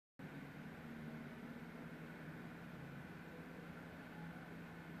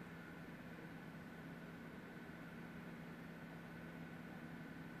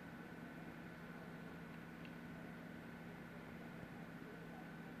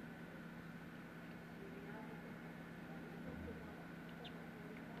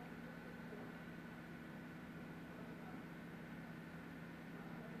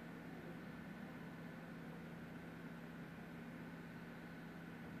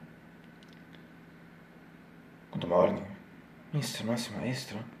Good morning, Mr. Massimo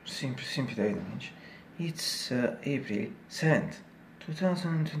Maestro, simply David Lynch. It's April 7th,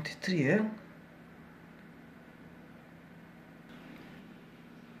 2023, eh?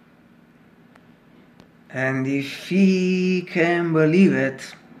 And if he can believe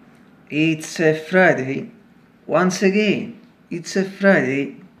it, it's a Friday once again. It's a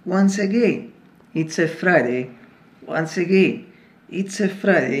Friday once again. It's a Friday once again. It's a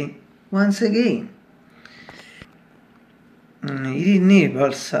Friday once again. Here in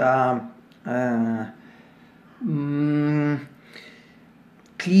Naples,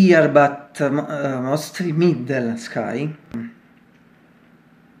 clear but mostly middle sky.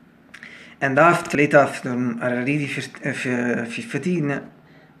 And after late afternoon, already 15,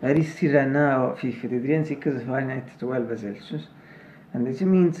 very still right now 53 and 6 Fahrenheit, 12 Celsius. And this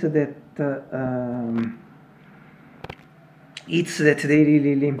means that it's that they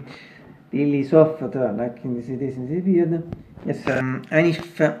really soft, like in these days in the period. Yes, and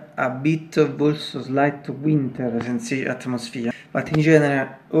if a bit of also slight winter atmosphere, but in general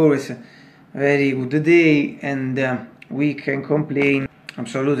always very good day, and we can complain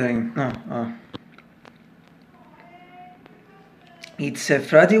absolutely no. It's a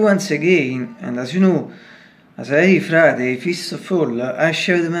Friday once again, and as you know, as every Friday, first of all, I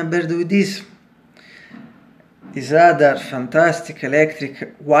shared my bird with this other fantastic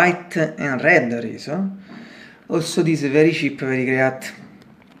electric white and red razor. Also this is very cheap, very great.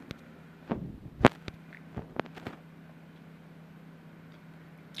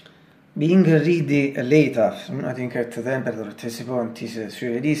 Being really late afternoon, I think at the temperature at this point is,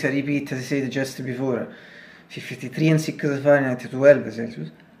 this I repeat as I said just before, 53 and 6 Fahrenheit, 12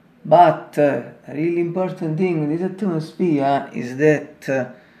 Celsius. But a really important thing in this atmosphere is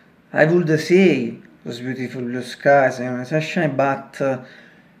that I would say those beautiful blue skies and sunshine, but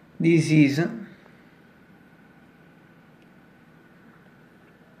this is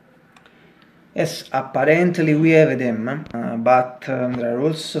yes, apparently we have them, but there are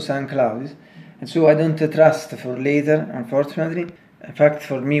also some clouds, and so I don't trust for later, unfortunately. In fact,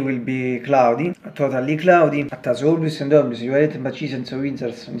 for me will be cloudy, totally cloudy, but as always and obviously, you are temperatures and so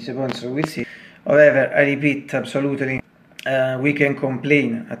winters on this point, so we'll see. However, I repeat, absolutely, we can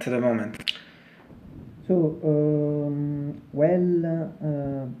complain at the moment. So,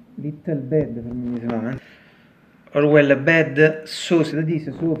 little bad for me at the moment. Orwell bed, so this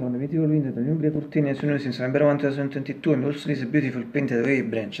sofa on the beautiful window, the new cortina since number 1 2022, and also these beautiful painted wave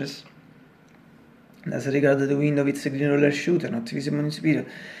branches. As regards the window, it's a green roller shooter, not visible in this video.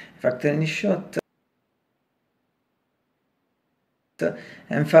 In fact, any shot.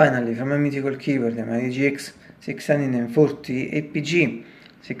 And finally, from a mythical keyboard, my GX 640 APG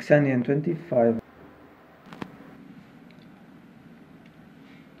 625.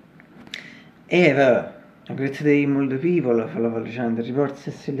 Eva. A great day, all the people, fellow Alexander. Reports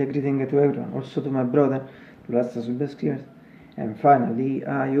Cecilia greeting to everyone, also to my brother, to last subscribers. And finally,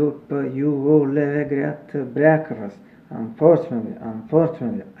 I hope you all have a great breakfast. Unfortunately,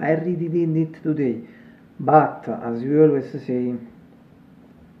 I really did it today. But, as we always say,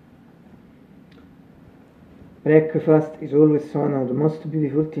 breakfast is always one of the most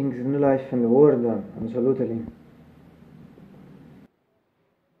beautiful things in life and the world, absolutely.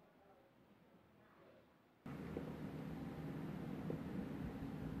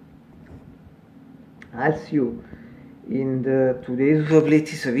 I'll see you in today's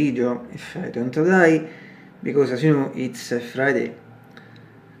latest video if I don't die, because as you know it's a Friday.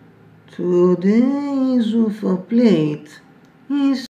 Today's plate is